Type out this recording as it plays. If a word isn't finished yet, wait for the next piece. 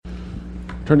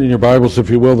Turn in your Bibles, if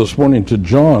you will, this morning to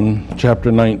John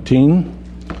chapter 19.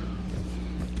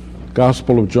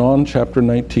 Gospel of John chapter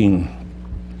 19.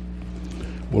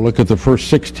 We'll look at the first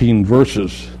 16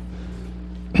 verses.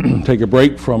 Take a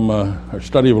break from our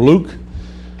study of Luke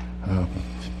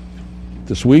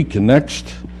this week and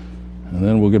next, and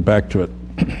then we'll get back to it.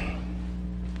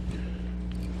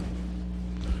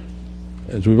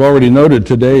 As we've already noted,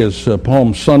 today is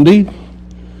Palm Sunday,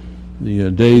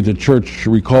 the day the church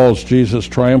recalls Jesus'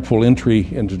 triumphal entry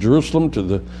into Jerusalem to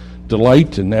the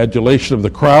delight and adulation of the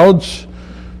crowds.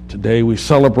 Today we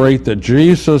celebrate that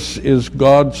Jesus is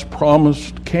God's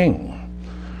promised king.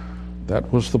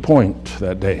 That was the point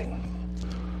that day.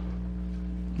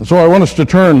 And so I want us to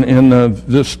turn in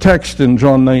this text in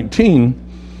John 19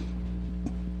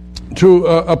 to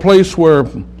a place where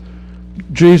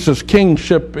Jesus'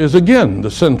 kingship is again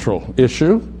the central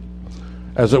issue,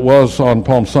 as it was on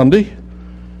Palm Sunday.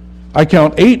 I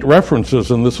count 8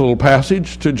 references in this little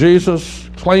passage to Jesus'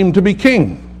 claim to be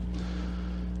king.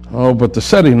 Oh, but the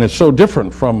setting is so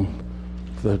different from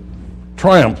the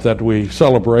triumph that we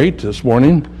celebrate this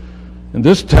morning. In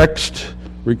this text,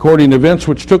 recording events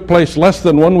which took place less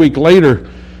than 1 week later,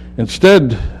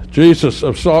 instead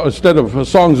of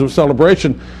songs of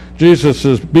celebration, Jesus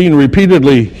is being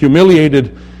repeatedly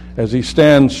humiliated as he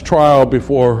stands trial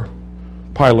before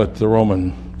Pilate, the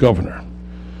Roman governor.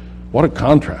 What a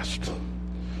contrast.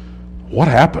 What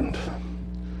happened?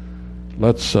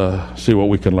 Let's see what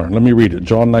we can learn. Let me read it.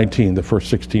 John 19, the first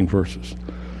 16 verses.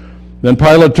 Then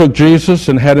Pilate took Jesus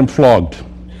and had him flogged.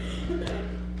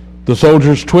 The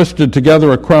soldiers twisted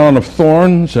together a crown of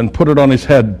thorns and put it on his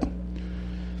head.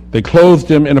 They clothed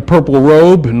him in a purple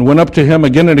robe and went up to him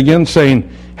again and again, saying,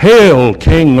 "Hail,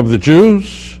 King of the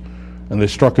Jews!" And they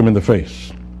struck him in the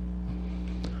face.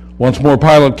 Once more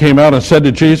Pilate came out and said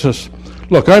to Jesus,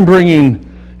 "Look, I'm bringing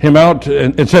him out,"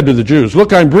 and said to the Jews,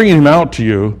 "Look, I'm bringing him out to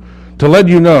you to let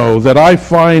you know that I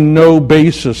find no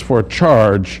basis for a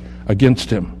charge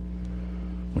against him."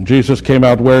 When Jesus came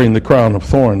out wearing the crown of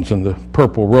thorns and the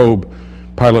purple robe,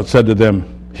 Pilate said to them,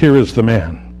 "Here is the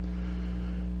man."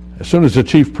 As soon as the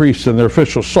chief priests and their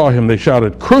officials saw him, they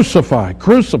shouted, "Crucify,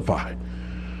 crucify."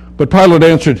 But Pilate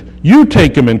answered, "You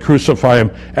take him and crucify him.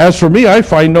 As for me, I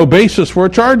find no basis for a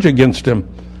charge against him."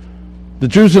 The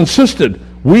Jews insisted,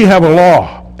 "We have a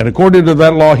law, and according to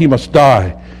that law he must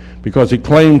die, because he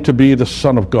claimed to be the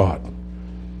Son of God."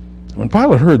 When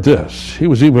Pilate heard this, he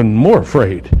was even more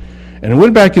afraid, and he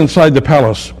went back inside the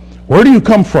palace. "Where do you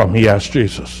come from?" he asked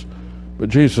Jesus. But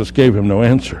Jesus gave him no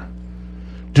answer.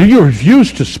 "Do you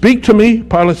refuse to speak to me?"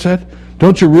 Pilate said.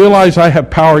 "Don't you realize I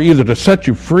have power either to set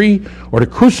you free or to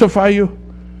crucify you?"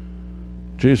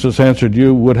 Jesus answered,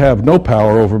 "You would have no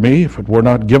power over me if it were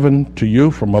not given to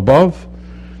you from above.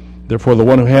 Therefore the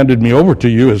one who handed me over to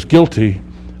you is guilty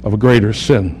of a greater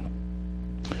sin."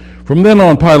 From then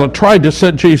on, Pilate tried to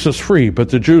set Jesus free, but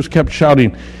the Jews kept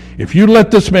shouting, "If you let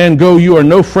this man go, you are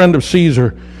no friend of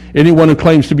Caesar. Anyone who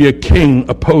claims to be a king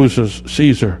opposes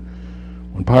Caesar."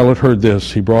 When Pilate heard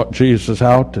this, he brought Jesus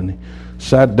out and he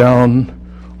sat down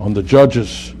on the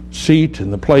judge's seat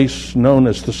in the place known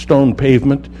as the stone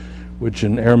pavement, which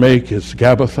in Aramaic is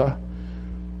Gabbatha.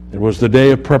 It was the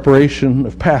day of preparation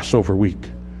of Passover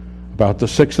week, about the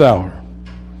 6th hour.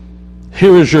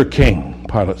 "Here is your king,"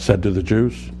 Pilate said to the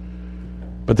Jews.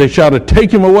 But they shouted,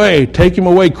 take him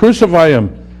away, crucify him."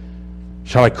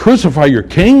 "Shall I crucify your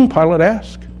king?" Pilate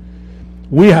asked.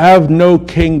 "We have no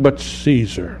king but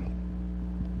Caesar,"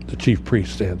 the chief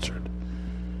priests answered.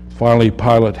 Finally,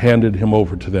 Pilate handed him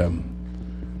over to them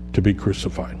to be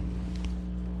crucified.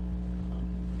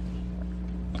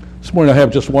 This morning I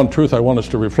have just one truth I want us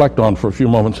to reflect on for a few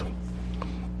moments,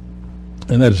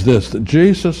 and that is this, that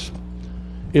Jesus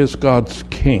is God's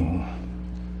king.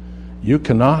 You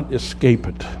cannot escape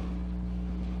it.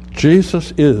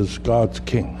 Jesus is God's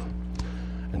king,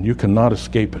 and you cannot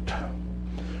escape it.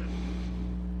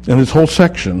 In this whole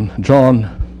section, John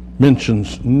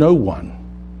mentions no one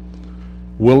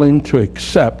willing to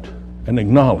accept and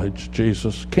acknowledge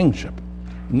Jesus' kingship.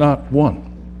 Not one.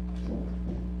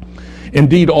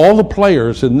 Indeed, all the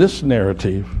players in this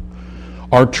narrative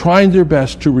are trying their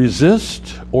best to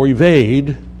resist or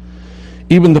evade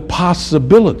even the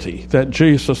possibility that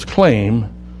Jesus' claim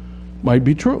might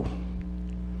be true.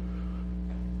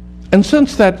 And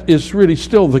since that is really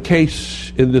still the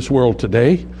case in this world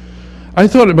today, I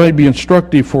thought it might be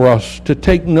instructive for us to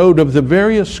take note of the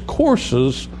various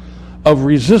courses of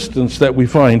resistance that we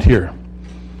find here.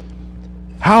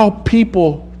 How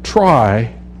people try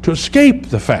to escape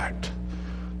the fact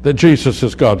that Jesus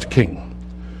is God's king.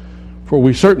 For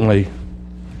we certainly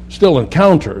still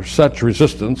encounter such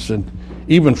resistance, and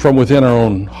even from within our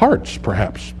own hearts,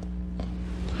 perhaps.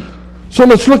 So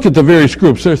let's look at the various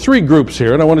groups. There are three groups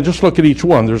here, and I want to just look at each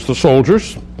one. There's the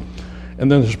soldiers, and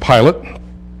then there's Pilate,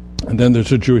 and then there's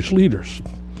the Jewish leaders.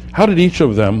 How did each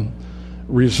of them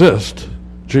resist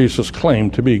Jesus'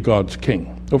 claim to be God's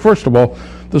king? Well, first of all,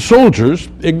 the soldiers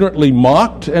ignorantly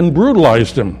mocked and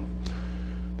brutalized him.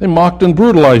 They mocked and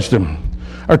brutalized him.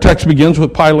 Our text begins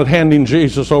with Pilate handing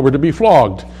Jesus over to be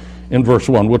flogged in verse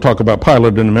 1. We'll talk about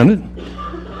Pilate in a minute.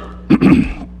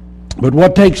 But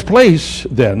what takes place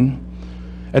then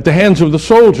at the hands of the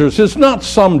soldiers is not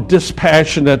some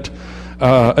dispassionate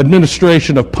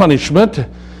administration of punishment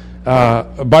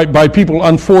by people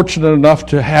unfortunate enough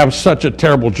to have such a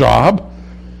terrible job.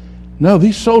 No,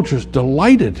 these soldiers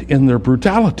delighted in their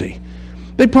brutality.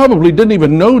 They probably didn't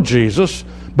even know Jesus,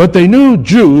 but they knew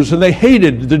Jews and they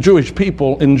hated the Jewish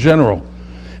people in general.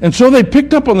 And so they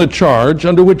picked up on the charge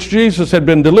under which Jesus had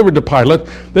been delivered to Pilate,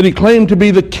 that he claimed to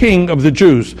be the king of the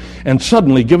Jews. And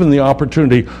suddenly, given the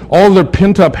opportunity, all their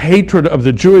pent-up hatred of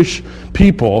the Jewish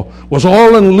people was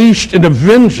all unleashed into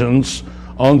vengeance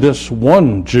on this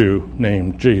one Jew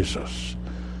named Jesus.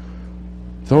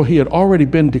 Though he had already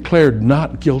been declared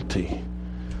not guilty,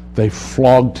 they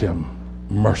flogged him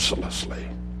mercilessly.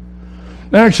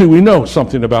 Now, actually, we know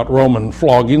something about Roman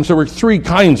floggings. There were three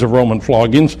kinds of Roman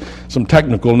floggings, some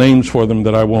technical names for them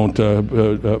that I won't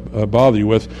bother you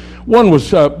with. One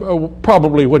was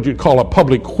probably what you'd call a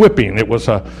public whipping. It was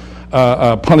a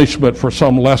punishment for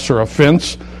some lesser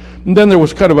offense. And then there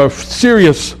was kind of a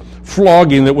serious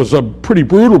flogging that was a pretty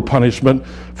brutal punishment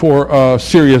for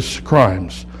serious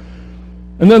crimes.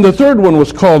 And then the third one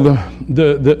was called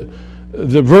the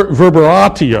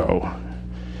verberatio.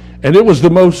 And it was the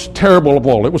most terrible of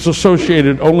all. It was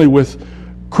associated only with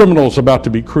criminals about to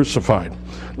be crucified.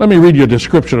 Let me read you a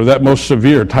description of that most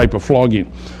severe type of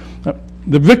flogging.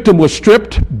 The victim was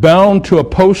stripped, bound to a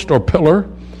post or pillar,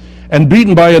 and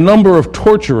beaten by a number of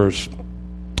torturers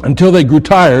until they grew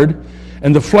tired,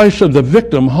 and the flesh of the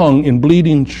victim hung in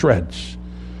bleeding shreds.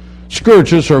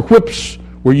 Scourges or whips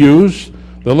were used.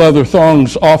 The leather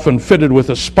thongs often fitted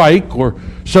with a spike or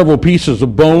several pieces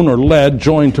of bone or lead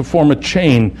joined to form a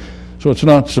chain. So it's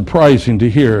not surprising to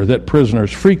hear that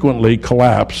prisoners frequently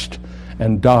collapsed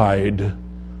and died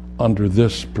under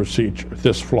this procedure,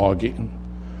 this flogging.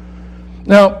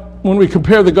 Now, when we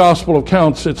compare the gospel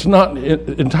accounts, it's not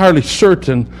entirely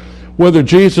certain whether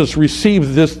Jesus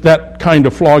received that kind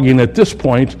of flogging at this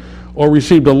point or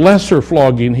received a lesser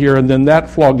flogging here and then that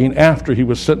flogging after he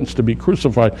was sentenced to be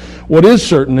crucified. What is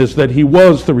certain is that he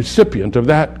was the recipient of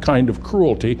that kind of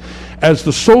cruelty, as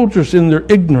the soldiers in their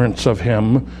ignorance of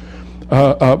him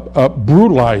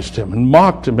brutalized him and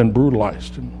mocked him and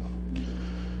brutalized him.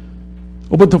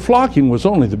 Well, but the flogging was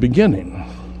only the beginning.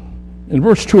 In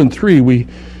verse 2 and 3,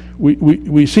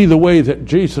 we see the way that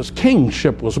Jesus'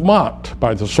 kingship was mocked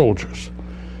by the soldiers.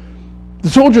 The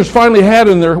soldiers finally had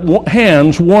in their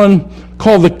hands one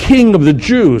called the King of the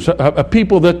Jews, a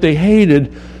people that they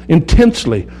hated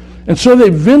intensely. And so they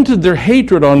vented their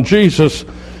hatred on Jesus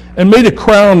and made a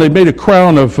crown. They made a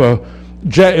crown of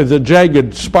the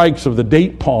jagged spikes of the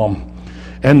date palm,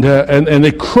 and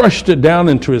they crushed it down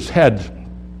into his head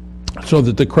so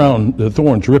that the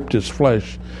thorns ripped his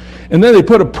flesh. And then they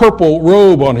put a purple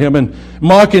robe on him and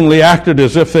mockingly acted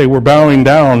as if they were bowing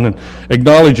down and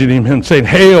acknowledging him and saying,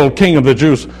 "Hail, King of the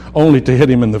Jews," only to hit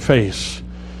him in the face.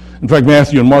 In fact,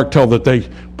 Matthew and Mark tell that they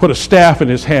put a staff in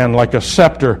his hand like a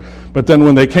scepter, but then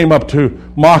when they came up to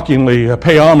mockingly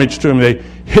pay homage to him, they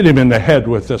hit him in the head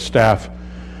with the staff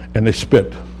and they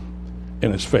spit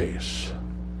in his face.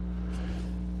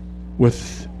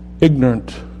 With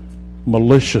ignorant,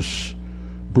 malicious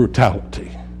brutality,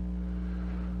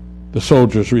 the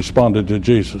soldiers responded to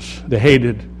Jesus. They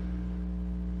hated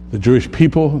the Jewish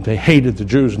people. They hated the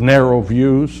Jews' narrow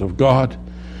views of God.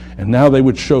 And now they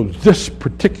would show this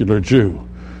particular Jew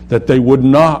that they would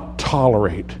not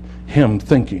tolerate him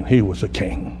thinking he was a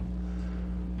king.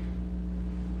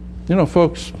 You know,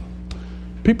 folks,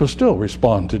 people still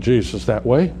respond to Jesus that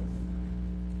way.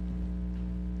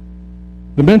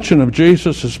 The mention of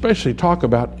Jesus, especially talk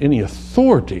about any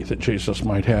authority that Jesus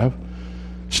might have,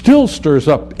 still stirs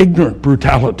up ignorant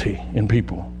brutality in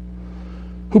people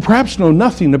who perhaps know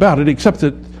nothing about it except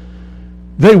that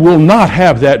they will not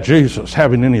have that Jesus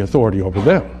having any authority over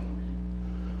them.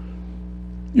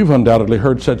 You've undoubtedly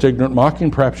heard such ignorant mocking.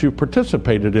 Perhaps you've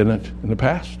participated in it in the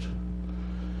past.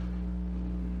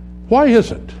 Why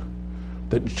is it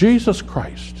that Jesus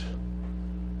Christ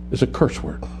is a curse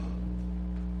word?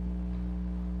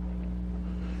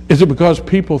 Is it because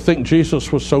people think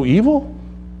Jesus was so evil?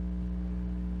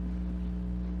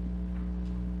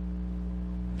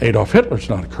 Adolf Hitler's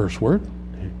not a curse word.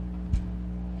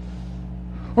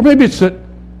 Or maybe it's that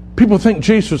people think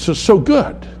Jesus is so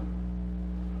good.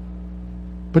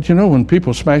 But you know, when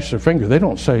people smash their finger, they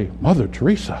don't say, Mother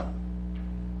Teresa.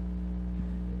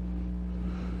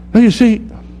 Now you see,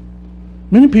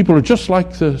 many people are just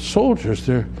like the soldiers.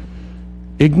 They're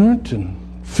ignorant and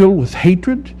filled with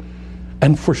hatred.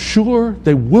 And for sure,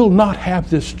 they will not have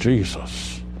this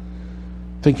Jesus,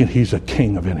 thinking he's a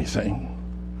king of anything.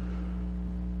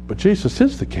 But Jesus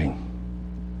is the king.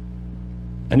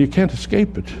 And you can't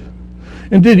escape it.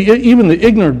 Indeed, even the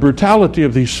ignorant brutality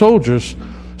of these soldiers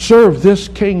served this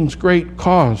king's great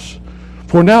cause.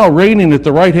 For now, reigning at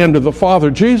the right hand of the Father,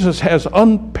 Jesus has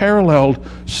unparalleled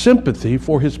sympathy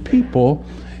for his people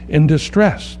in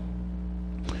distress.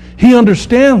 He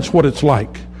understands what it's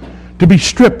like to be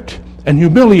stripped and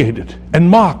humiliated and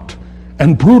mocked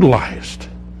and brutalized.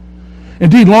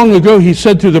 Indeed, long ago he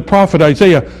said through the prophet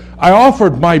Isaiah, I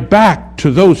offered my back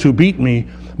to those who beat me,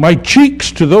 my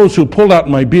cheeks to those who pulled out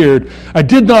my beard. I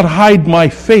did not hide my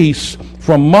face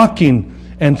from mocking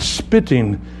and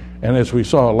spitting. And as we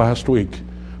saw last week,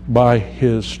 by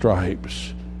his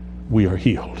stripes we are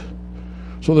healed.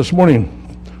 So this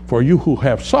morning, for you who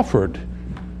have suffered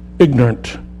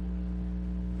ignorant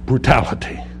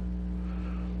brutality,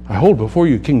 I hold before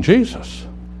you King Jesus.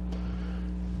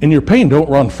 In your pain, don't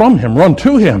run from him, run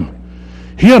to him.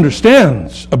 He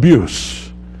understands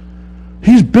abuse.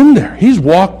 He's been there. He's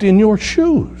walked in your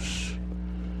shoes.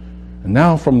 And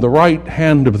now from the right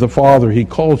hand of the Father, he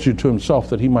calls you to himself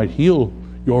that he might heal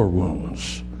your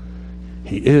wounds.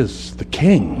 He is the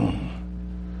King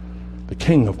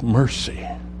of mercy.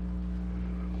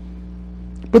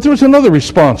 But there was another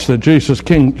response to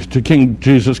King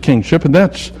Jesus' kingship, and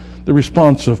that's the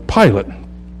response of Pilate.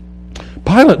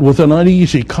 Pilate, with an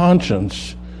uneasy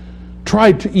conscience,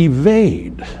 tried to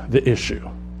evade the issue.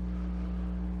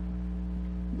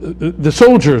 The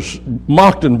soldiers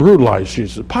mocked and brutalized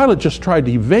Jesus. Pilate just tried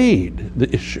to evade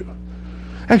the issue.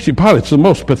 Actually, Pilate's the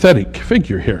most pathetic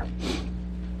figure here.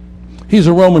 He's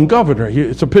a Roman governor.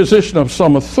 It's a position of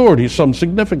some authority, some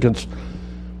significance.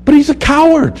 But he's a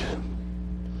coward.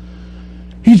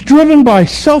 He's driven by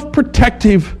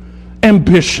self-protective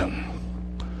ambition.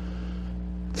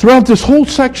 Throughout this whole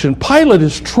section, Pilate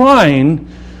is trying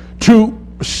to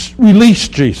release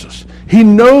Jesus. He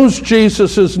knows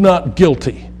Jesus is not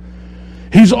guilty.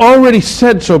 He's already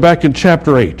said so back in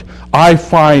chapter 8. I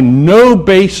find no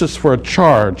basis for a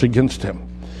charge against him.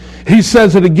 He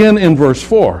says it again in verse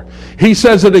 4. He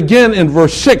says it again in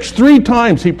verse 6. 3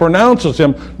 times he pronounces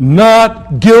him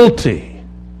not guilty.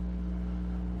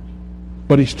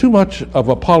 But he's too much of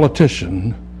a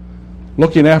politician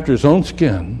looking after his own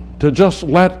skin to just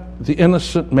let the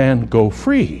innocent man go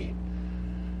free.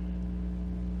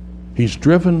 He's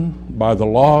driven by the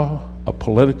law of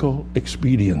political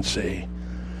expediency.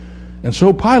 And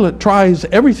so Pilate tries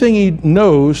everything he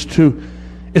knows to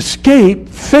escape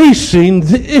facing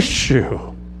the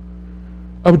issue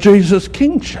of Jesus'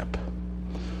 kingship.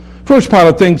 First,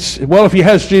 Pilate thinks, well, if he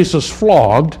has Jesus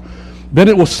flogged, then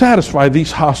it will satisfy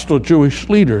these hostile Jewish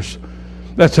leaders.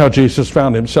 That's how Jesus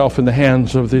found himself in the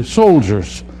hands of the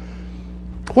soldiers.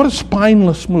 What a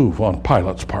spineless move on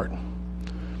Pilate's part.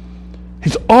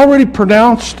 He's already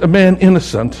pronounced a man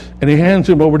innocent, and he hands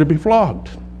him over to be flogged,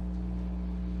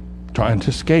 trying to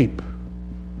escape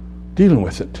dealing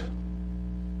with it.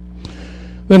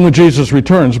 Then when Jesus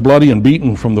returns, bloody and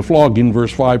beaten from the flogging,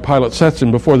 verse 5, Pilate sets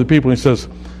him before the people and he says,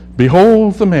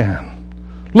 behold the man.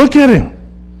 Look at him.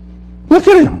 Look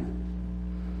at him.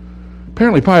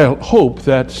 Apparently Pilate hoped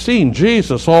that seeing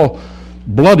Jesus all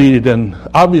bloodied and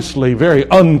obviously very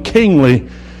unkingly,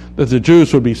 that the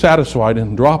Jews would be satisfied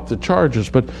and drop the charges.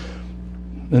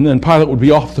 And then Pilate would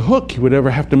be off the hook. He would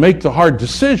never have to make the hard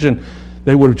decision.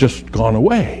 They would have just gone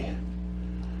away.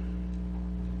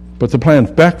 But the plan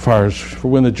backfires, for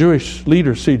when the Jewish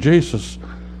leaders see Jesus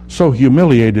so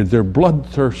humiliated, their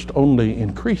bloodthirst only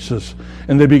increases,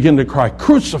 and they begin to cry,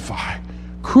 crucify,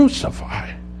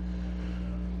 crucify.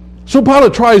 So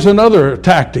Pilate tries another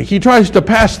tactic. He tries to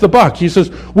pass the buck. He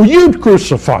says, well, you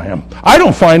crucify him. I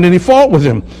don't find any fault with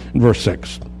him, in verse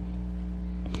 6.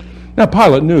 Now,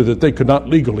 Pilate knew that they could not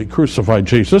legally crucify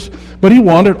Jesus, but he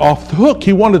wanted off the hook.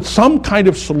 He wanted some kind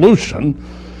of solution,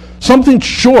 something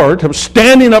short of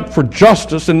standing up for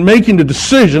justice and making a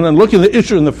decision and looking the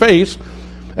issue in the face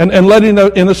and letting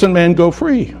the innocent man go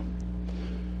free.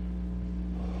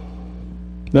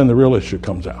 Then the real issue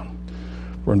comes out.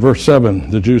 For in verse 7,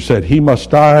 the Jews said, he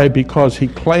must die because he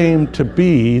claimed to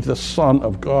be the Son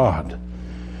of God.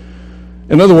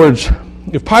 In other words,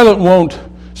 if Pilate won't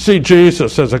see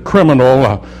Jesus as a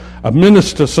criminal, a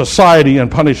menace to society, and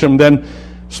punish him, then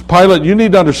Pilate, you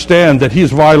need to understand that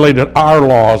he's violated our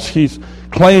laws. He's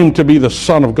claim to be the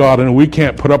Son of God, and we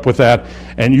can't put up with that,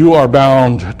 and you are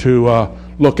bound to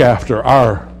look after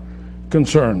our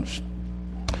concerns.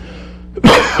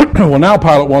 Well, now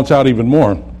Pilate wants out even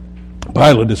more.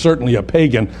 Pilate is certainly a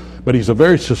pagan, but he's a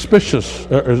very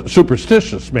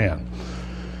superstitious man.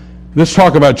 This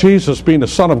talk about Jesus being the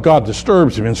Son of God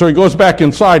disturbs him, and so he goes back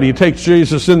inside. He takes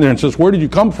Jesus in there and says, "Where did you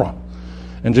come from?"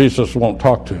 And Jesus won't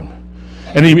talk to him.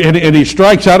 And he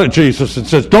strikes out at Jesus and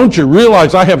says, "Don't you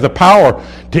realize I have the power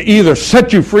to either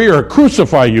set you free or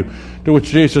crucify you?" To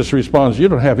which Jesus responds, "You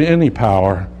don't have any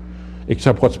power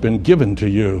except what's been given to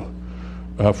you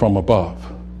from above."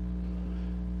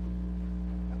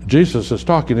 Jesus is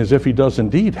talking as if he does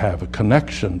indeed have a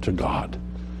connection to God.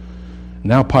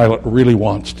 Now Pilate really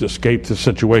wants to escape the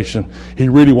situation. He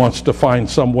really wants to find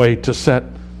some way to set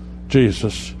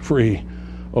Jesus free.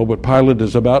 Oh, but Pilate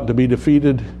is about to be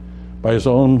defeated by his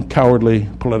own cowardly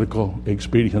political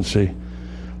expediency.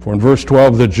 For in verse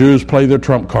 12, the Jews play their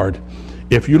trump card.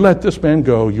 If you let this man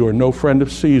go, you are no friend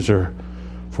of Caesar,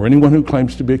 for anyone who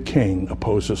claims to be a king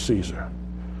opposes Caesar.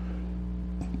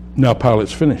 Now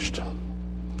Pilate's finished.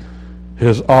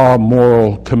 His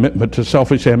amoral commitment to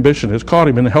selfish ambition has caught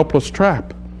him in a hopeless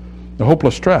trap.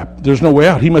 There's no way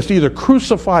out. He must either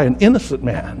crucify an innocent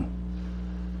man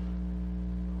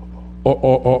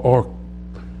or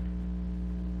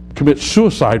commit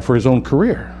suicide for his own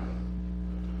career.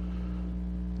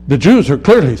 The Jews are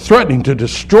clearly threatening to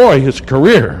destroy his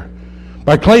career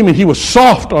by claiming he was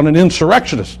soft on an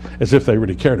insurrectionist, as if they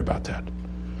really cared about that.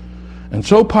 And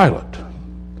so Pilate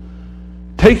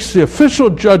takes the official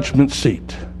judgment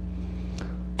seat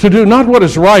to do not what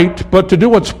is right, but to do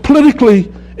what's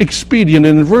politically expedient.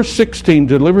 And in verse 16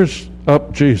 delivers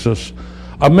up Jesus,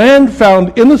 a man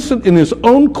found innocent in his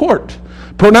own court,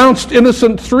 pronounced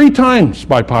innocent 3 times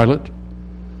by Pilate,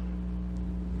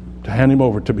 to hand him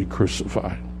over to be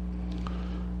crucified.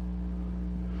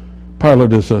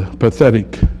 Pilate is a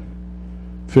pathetic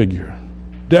figure,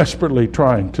 desperately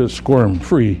trying to squirm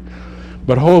free,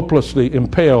 but hopelessly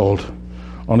impaled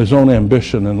on his own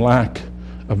ambition and lack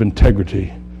of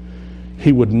integrity.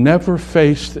 He would never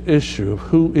face the issue of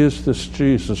who is this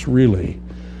Jesus really.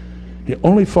 He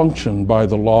only functioned by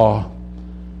the law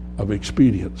of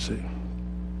expediency.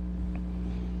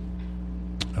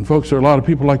 And folks, there are a lot of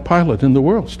people like Pilate in the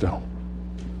world still.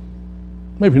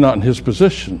 Maybe not in his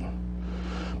position,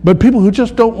 but people who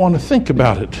just don't want to think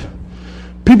about it.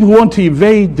 People who want to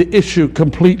evade the issue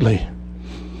completely.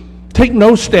 Take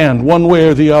no stand one way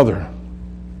or the other.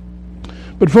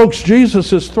 But folks,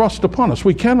 Jesus is thrust upon us.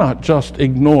 We cannot just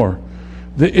ignore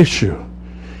the issue.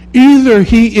 Either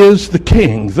he is the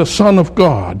King, the Son of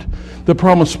God, the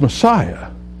promised Messiah,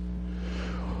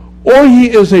 or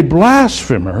he is a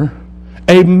blasphemer,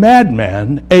 a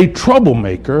madman, a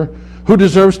troublemaker who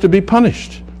deserves to be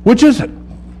punished. Which is it?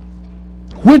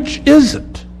 Which is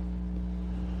it?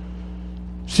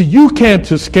 See, you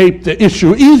can't escape the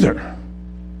issue either.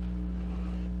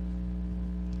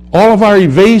 All of our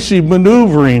evasive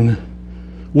maneuvering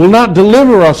will not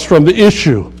deliver us from the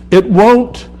issue. It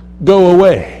won't go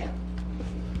away.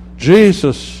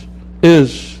 Jesus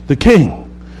is the King.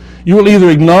 You will either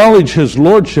acknowledge his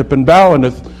lordship and bow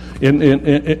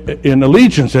in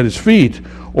allegiance at his feet,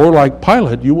 or like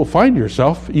Pilate, you will find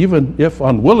yourself, even if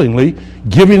unwillingly,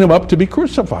 giving him up to be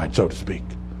crucified, so to speak.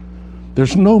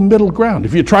 There's no middle ground.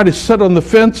 If you try to sit on the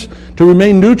fence to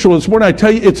remain neutral this morning, I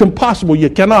tell you, it's impossible. You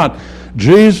cannot.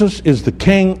 Jesus is the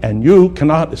King, and you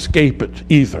cannot escape it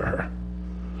either.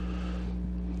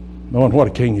 Knowing what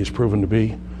a king he's proven to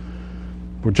be.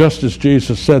 For just as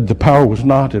Jesus said, the power was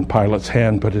not in Pilate's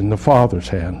hand, but in the Father's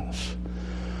hands.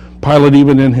 Pilate,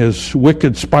 even in his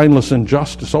wicked, spineless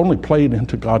injustice, only played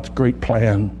into God's great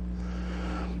plan.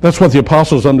 That's what the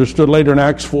apostles understood later in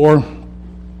Acts 4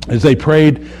 as they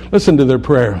prayed. Listen to their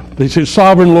prayer. They say,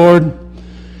 Sovereign Lord,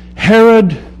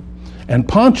 Herod and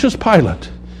Pontius Pilate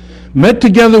met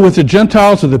together with the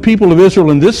Gentiles and the people of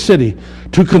Israel in this city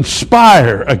to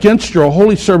conspire against your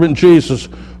holy servant Jesus,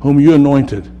 whom you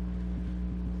anointed.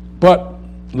 But,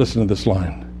 listen to this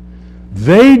line,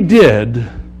 they did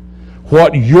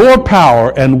what your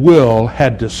power and will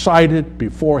had decided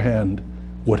beforehand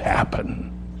would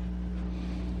happen.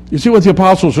 You see what the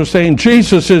apostles are saying?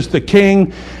 Jesus is the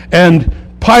King, and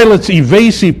Pilate's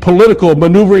evasive political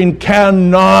maneuvering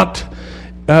cannot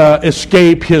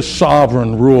escape his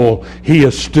sovereign rule. He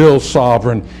is still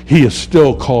sovereign. He is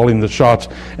still calling the shots.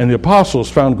 And the apostles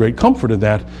found great comfort in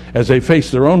that as they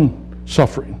faced their own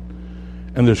suffering.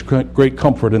 And there's great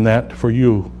comfort in that for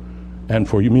you and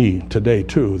for me today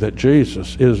too, that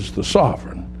Jesus is the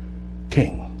sovereign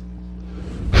King.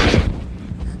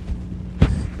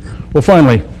 Well,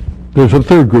 finally, There's a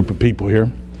third group of people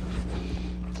here.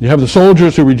 You have the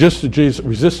soldiers who resisted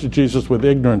Jesus with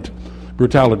ignorant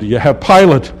brutality. You have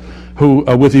Pilate who,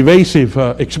 with evasive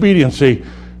expediency,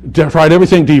 tried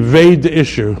everything to evade the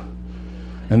issue.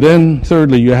 And then,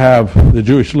 thirdly, you have the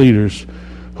Jewish leaders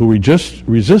who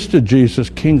resisted Jesus'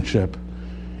 kingship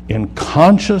in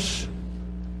conscious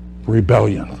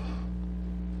rebellion.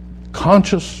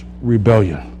 Conscious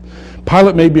rebellion.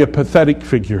 Pilate may be a pathetic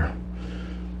figure.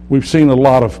 We've seen a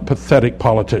lot of pathetic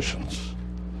politicians.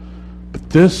 But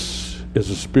this is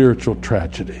a spiritual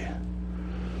tragedy.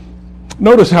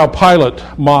 Notice how Pilate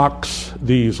mocks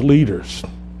these leaders.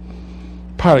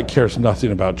 Pilate cares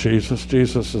nothing about Jesus.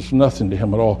 Jesus is nothing to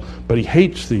him at all. But he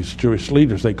hates these Jewish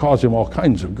leaders. They cause him all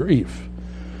kinds of grief.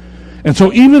 And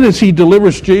so even as he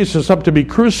delivers Jesus up to be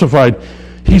crucified,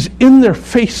 he's in their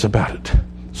face about it,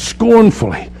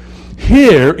 scornfully.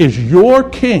 Here is your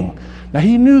king. Now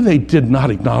he knew they did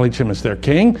not acknowledge him as their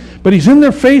king, but he's in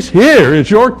their face. Here is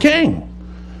your king.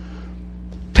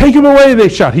 Take him away, they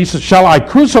shout. He says, shall I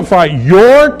crucify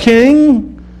your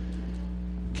king?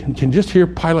 Can you just hear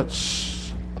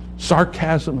Pilate's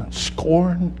sarcasm and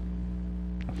scorn?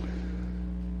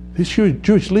 These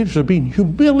Jewish leaders are being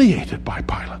humiliated by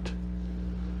Pilate.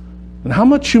 And how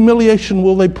much humiliation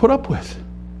will they put up with?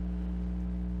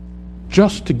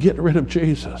 Just to get rid of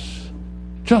Jesus.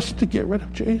 Just to get rid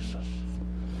of Jesus.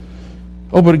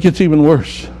 Oh, but it gets even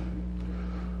worse.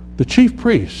 The chief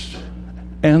priests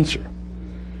answer,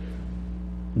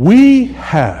 we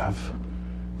have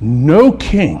no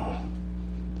king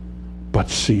but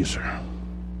Caesar.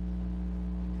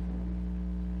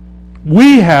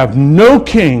 We have no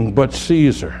king but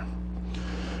Caesar.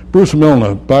 Bruce Milne,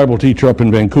 a Bible teacher up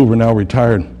in Vancouver, now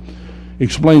retired,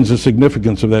 explains the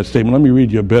significance of that statement. Let me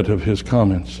read you a bit of his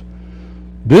comments.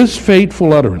 This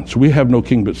fateful utterance, we have no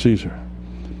king but Caesar,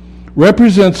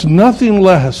 represents nothing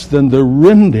less than the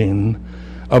rending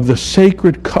of the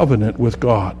sacred covenant with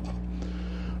God.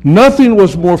 Nothing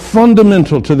was more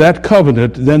fundamental to that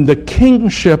covenant than the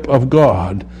kingship of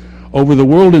God over the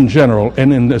world in general,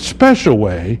 and in a special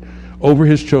way over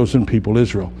his chosen people,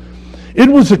 Israel. It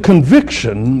was a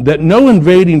conviction that no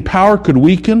invading power could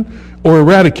weaken or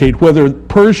eradicate, whether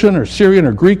Persian or Syrian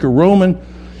or Greek or Roman.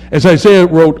 As Isaiah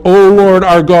wrote, O Lord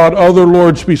our God, other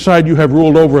lords beside you have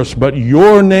ruled over us, but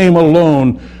your name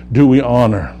alone do we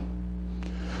honor.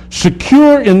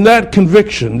 Secure in that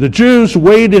conviction, the Jews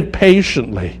waited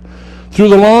patiently through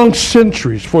the long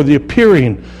centuries for the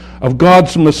appearing of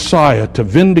God's Messiah to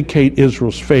vindicate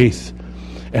Israel's faith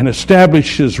and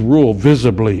establish his rule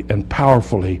visibly and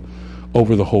powerfully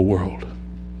over the whole world.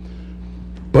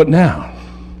 But now,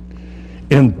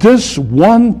 in this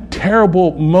one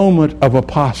terrible moment of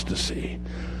apostasy,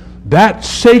 that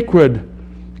sacred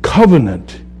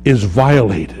covenant is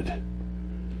violated.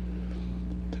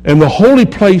 And the holy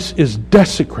place is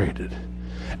desecrated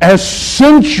as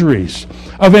centuries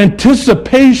of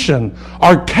anticipation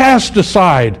are cast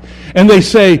aside, and they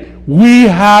say, we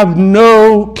have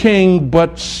no king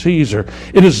but Caesar.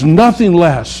 It is nothing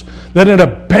less than an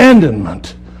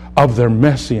abandonment of their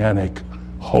messianic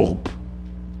hope.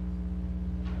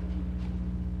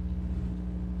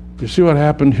 You see what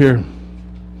happened here?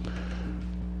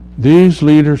 These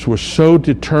leaders were so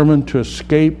determined to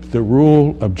escape the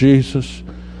rule of Jesus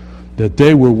that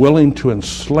they were willing to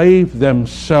enslave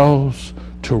themselves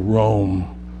to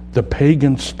Rome, the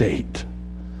pagan state,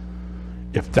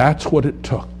 if that's what it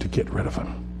took to get rid of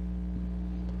him.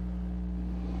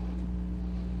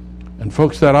 And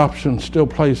folks, that option still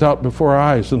plays out before our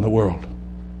eyes in the world.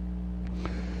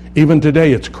 Even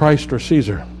today, it's Christ or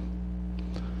Caesar.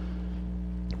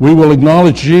 We will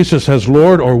acknowledge Jesus as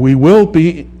Lord, or we will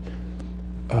be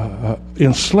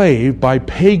enslaved by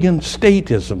pagan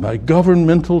statism, by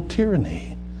governmental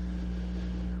tyranny.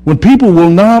 When people will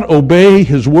not obey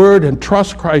his word and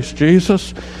trust Christ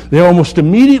Jesus, they almost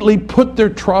immediately put their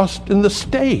trust in the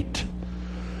state.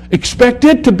 Expect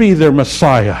it to be their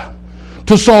Messiah,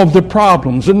 to solve their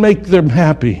problems and make them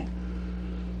happy.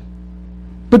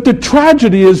 But the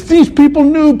tragedy is these people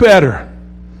knew better.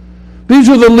 These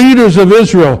are the leaders of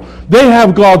Israel. They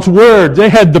have God's word. They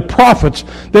had the prophets.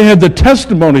 They had the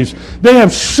testimonies. They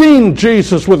have seen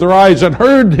Jesus with their eyes and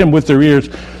heard him with their ears.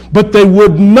 But they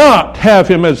would not have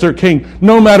him as their king,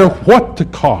 no matter what the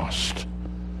cost.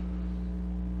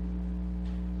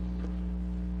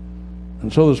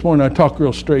 And so this morning I talk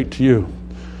real straight to you,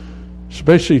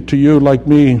 especially to you like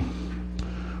me,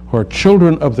 who are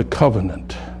children of the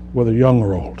covenant, whether young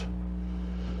or old.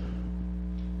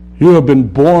 You have been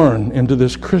born into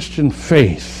this Christian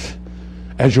faith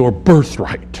as your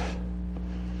birthright.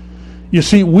 You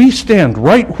see, we stand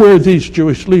right where these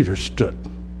Jewish leaders stood.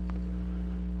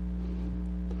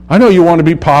 I know you want to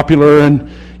be popular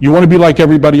and you want to be like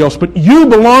everybody else, but you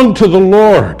belong to the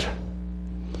Lord.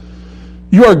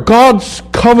 You are God's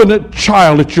covenant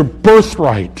child. It's your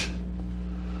birthright.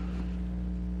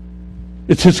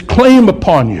 It's His claim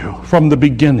upon you from the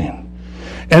beginning.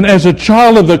 And as a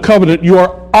child of the covenant, you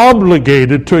are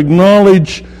obligated to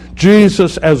acknowledge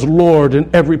Jesus as Lord in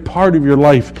every part of your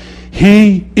life.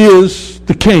 He is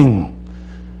the King,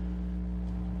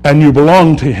 and you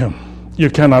belong to Him. You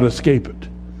cannot escape it.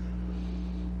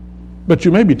 But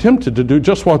you may be tempted to do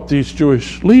just what these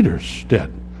Jewish leaders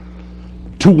did.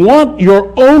 To want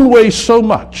your own way so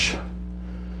much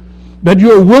that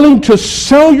you're willing to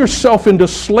sell yourself into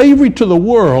slavery to the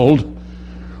world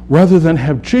rather than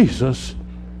have Jesus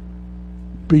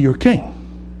be your king.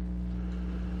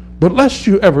 But lest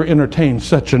you ever entertain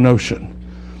such a notion,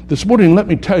 this morning let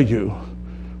me tell you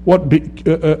what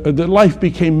the life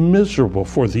became miserable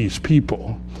for these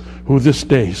people who this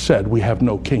day said, we have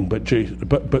no king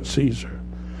but Caesar.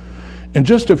 In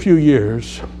just a few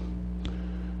years,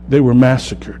 they were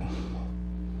massacred.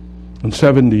 In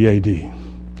 70 A.D.,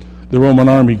 the Roman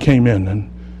army came in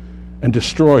and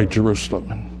destroyed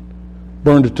Jerusalem and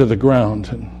burned it to the ground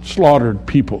and slaughtered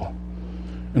people.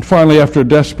 And finally, after a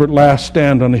desperate last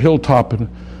stand on a hilltop in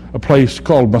a place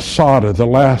called Masada, the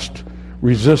last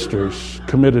resistors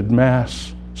committed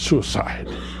mass suicide.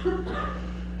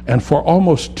 And for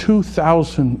almost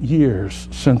 2,000 years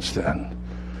since then,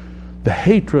 the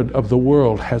hatred of the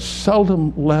world has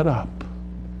seldom let up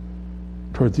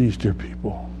toward these dear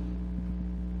people.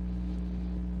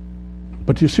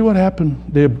 But you see what happened?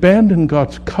 They abandoned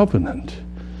God's covenant.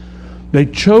 They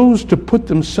chose to put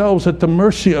themselves at the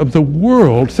mercy of the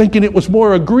world, thinking it was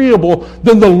more agreeable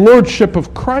than the lordship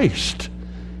of Christ.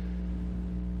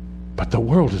 But the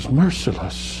world is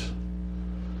merciless.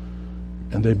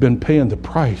 And they've been paying the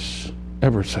price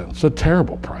ever since, a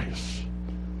terrible price.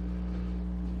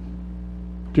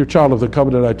 Dear child of the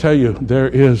covenant, I tell you, there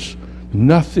is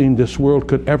nothing this world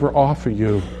could ever offer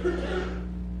you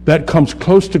that comes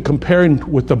close to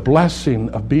comparing with the blessing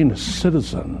of being a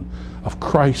citizen of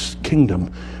Christ's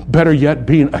kingdom. Better yet,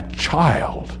 being a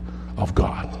child of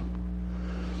God.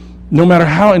 No matter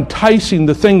how enticing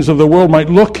the things of the world might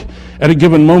look at a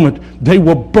given moment, they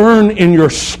will burn in your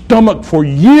stomach for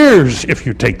years if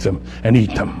you take them and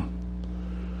eat them.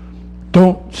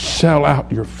 Don't sell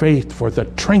out your faith for the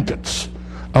trinkets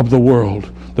of the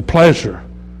world, the pleasure,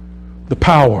 the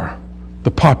power,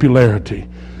 the popularity.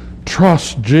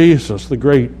 Trust Jesus, the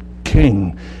great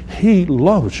King. He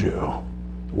loves you.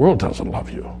 The world doesn't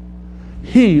love you.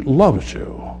 He loves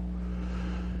you.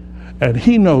 And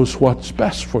He knows what's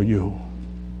best for you,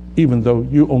 even though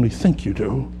you only think you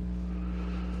do.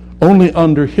 Only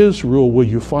under His rule will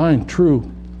you find true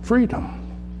freedom.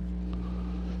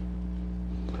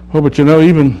 Oh, but you know,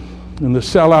 even in the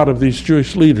sellout of these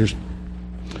Jewish leaders,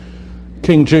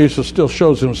 King Jesus still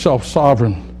shows Himself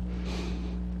sovereign.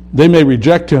 They may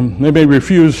reject Him, they may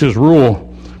refuse His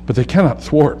rule, but they cannot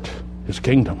thwart His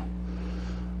kingdom.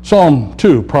 Psalm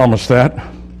 2 promised that.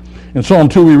 In Psalm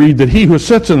 2 we read that He who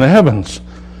sits in the heavens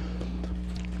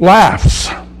laughs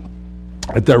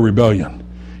at their rebellion.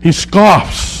 He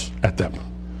scoffs at them.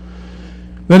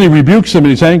 Then He rebukes them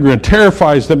in His anger and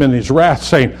terrifies them in His wrath,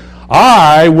 saying,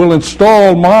 I will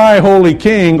install my holy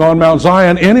king on Mount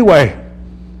Zion anyway.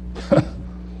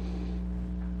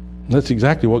 That's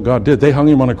exactly what God did. They hung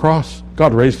Him on a cross.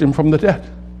 God raised Him from the dead.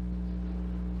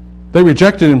 They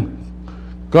rejected Him.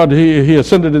 God, he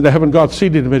ascended into heaven. God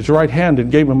seated Him at His right hand and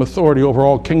gave Him authority over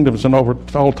all kingdoms and over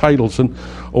all titles and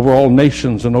over all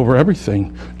nations and over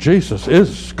everything. Jesus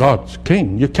is God's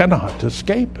king. You cannot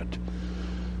escape it.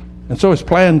 And so His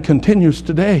plan continues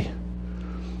today.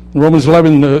 In Romans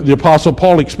 11, the Apostle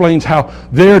Paul explains how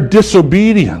their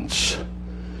disobedience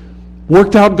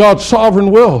worked out God's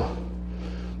sovereign will.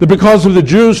 That because of the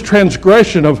Jews'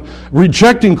 transgression of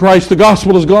rejecting Christ, the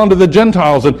gospel has gone to the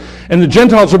Gentiles, and the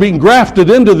Gentiles are being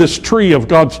grafted into this tree of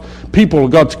God's people,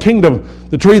 God's kingdom,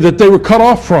 the tree that they were cut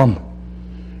off from.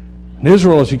 And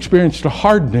Israel has experienced a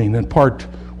hardening in part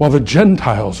while the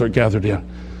Gentiles are gathered in.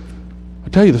 I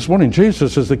tell you this morning,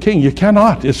 Jesus is the King. You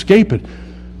cannot escape it.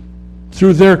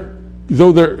 Through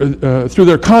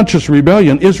their conscious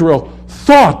rebellion, Israel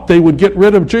thought they would get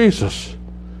rid of Jesus.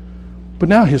 But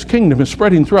now His kingdom is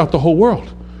spreading throughout the whole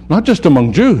world, not just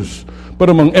among Jews, but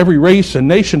among every race and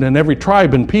nation and every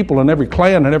tribe and people and every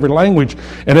clan and every language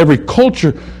and every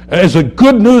culture. As the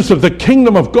good news of the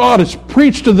kingdom of God is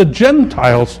preached to the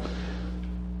Gentiles,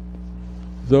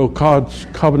 though God's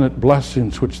covenant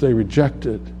blessings, which they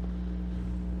rejected,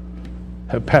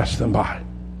 have passed them by,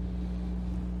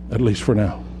 at least for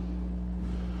now.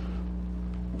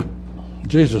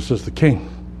 Jesus is the King.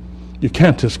 You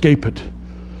can't escape it.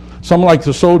 Some, like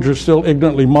the soldiers, still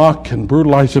ignorantly mock and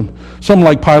brutalize him. Some,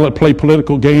 like Pilate, play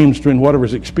political games, doing whatever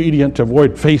is expedient to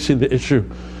avoid facing the issue.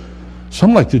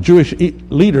 Some, like the Jewish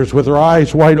leaders, with their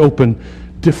eyes wide open,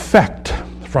 defect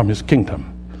from his kingdom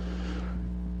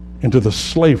into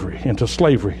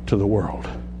slavery to the world.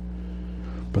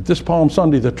 But this Palm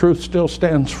Sunday, the truth still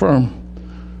stands firm.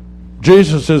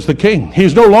 Jesus is the King.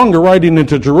 He's no longer riding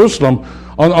into Jerusalem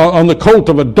on the colt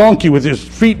of a donkey with his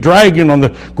feet dragging on the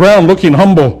ground, looking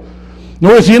humble.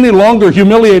 Nor is he any longer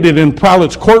humiliated in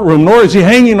Pilate's courtroom, nor is he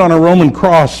hanging on a Roman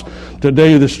cross.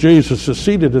 Today, this Jesus is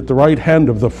seated at the right hand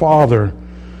of the Father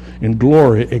in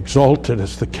glory, exalted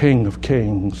as the King of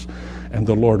Kings and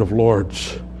the Lord of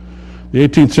Lords. The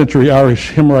 18th century Irish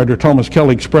hymn writer Thomas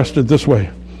Kelly expressed it this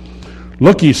way: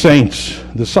 "Look, ye saints,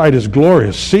 the sight is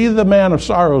glorious. See the man of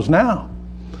sorrows now.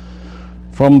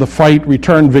 From the fight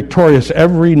returned victorious.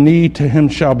 Every knee to him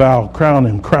shall bow. Crown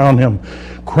him, crown him.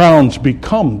 Crowns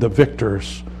become the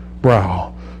victor's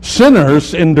brow.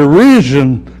 Sinners in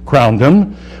derision crowned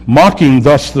him, mocking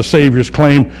thus the Savior's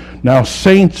claim. Now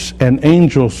saints and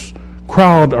angels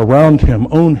crowd around him,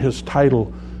 own his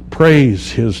title, praise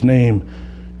his name.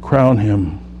 Crown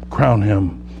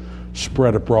him,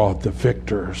 spread abroad the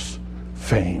victor's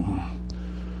fame."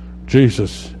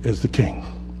 Jesus is the King.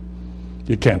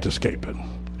 You can't escape it.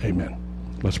 Amen.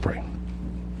 Let's pray.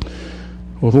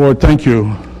 Well, Lord, thank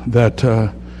you that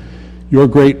your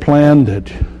great plan,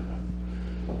 that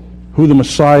who the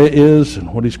Messiah is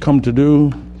and what he's come to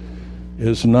do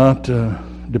is not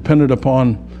dependent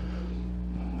upon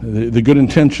the good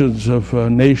intentions of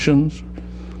nations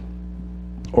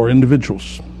or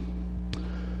individuals.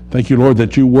 Thank you, Lord,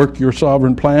 that you work your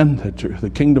sovereign plan, that the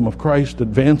kingdom of Christ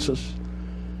advances,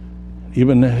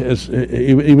 even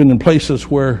in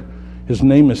places where his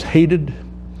name is hated.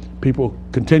 People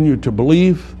continue to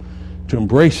believe, to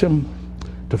embrace him,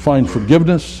 to find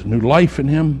forgiveness, new life in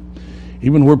him.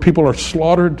 Even where people are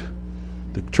slaughtered,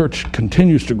 the church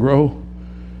continues to grow.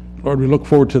 Lord, we look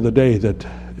forward to the day that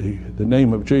the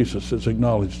name of Jesus is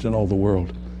acknowledged in all the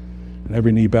world, and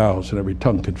every knee bows and every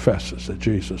tongue confesses that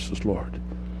Jesus is Lord.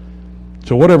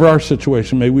 So whatever our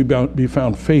situation, may we be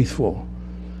found faithful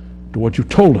to what you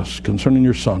told us concerning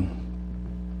your Son.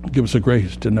 Give us the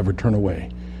grace to never turn away,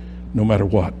 no matter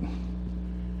what.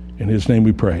 In his name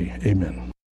we pray, amen.